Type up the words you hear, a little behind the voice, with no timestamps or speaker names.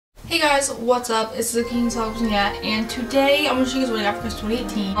Hey guys, what's up? It's the Kinztube and today I'm going to show you guys what I got for Christmas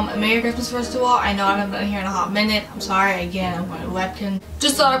 2018. Merry Christmas first of all. I know I haven't been here in a hot minute. I'm sorry again, I'm going to WEBKINZ.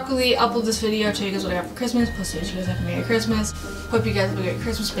 Just thought I'd quickly upload this video to show you guys what I got for Christmas, plus to wish you guys have a Merry Christmas. Hope you guys have a great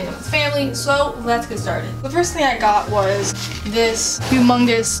Christmas spending with family, so let's get started. The first thing I got was this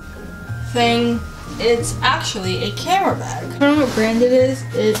humongous thing. It's actually a camera bag. I don't know what brand it is.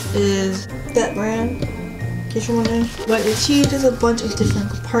 It is that brand. But it's huge. There's a bunch of different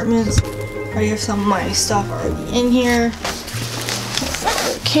compartments. I have some of my stuff already in here.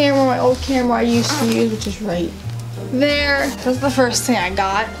 Camera, my old camera I used to use, which is right there. That's the first thing I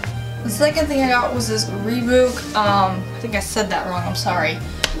got. The second thing I got was this Reebok, I think I said that wrong, I'm sorry,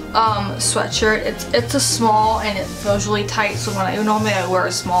 sweatshirt. It's a small and it feels really tight, so when normally I wear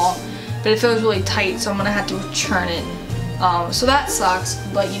a small, but it feels really tight, so I'm gonna have to return it. So that sucks,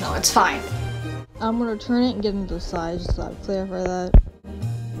 but you know, it's fine. I'm gonna return it and get into the size, just so I clarify that.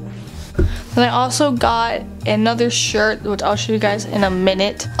 Then I also got another shirt, which I'll show you guys in a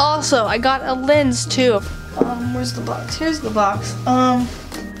minute. Also, I got a lens too. Where's the box? Here's the box.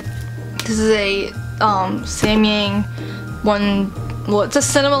 This is a Samyang one. Well, it's a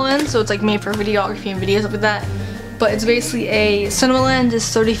cinema lens, so it's like made for videography and videos like that. But it's basically a cinema lens.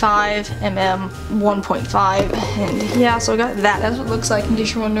 It's 35mm 1.5, and yeah, so I got that. That's what it looks like in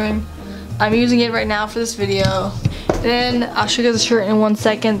case you're wondering. I'm using it right now for this video. Then I'll show you guys the shirt in 1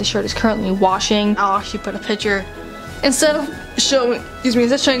 second. The shirt is currently washing. I'll actually put a picture instead of showing you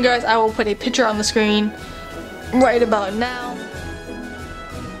guys. I will put a picture on the screen right about now.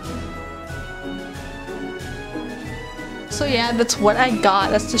 So yeah, that's what I got.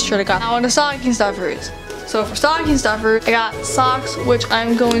 That's the shirt I got. Now on the stocking stuffers. So for stocking stuffers, I got socks, which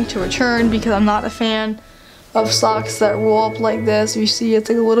I'm going to return because I'm not a fan of socks that roll up like this. You see, it's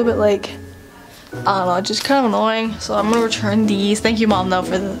like a little bit like, I don't know, just kind of annoying. So I'm gonna return these. Thank you, Mom, though,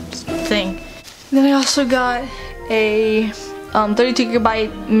 for the thing. And then I also got a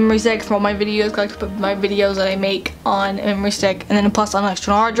 32GB memory stick for all my videos. I like to put my videos that I make on a memory stick, and then plus on an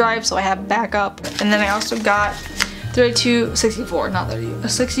external hard drive, so I have backup. And then I also got a 64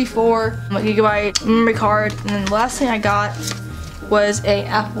 GB memory card. And then the last thing I got was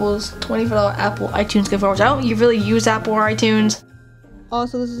Apple's $25 Apple iTunes gift card, which I don't really use Apple or iTunes.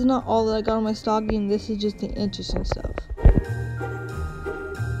 Also, this is not all that I got on my stocking. This is just the interesting stuff.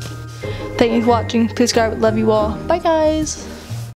 Thank you for watching. Please subscribe. Love you all. Bye, guys.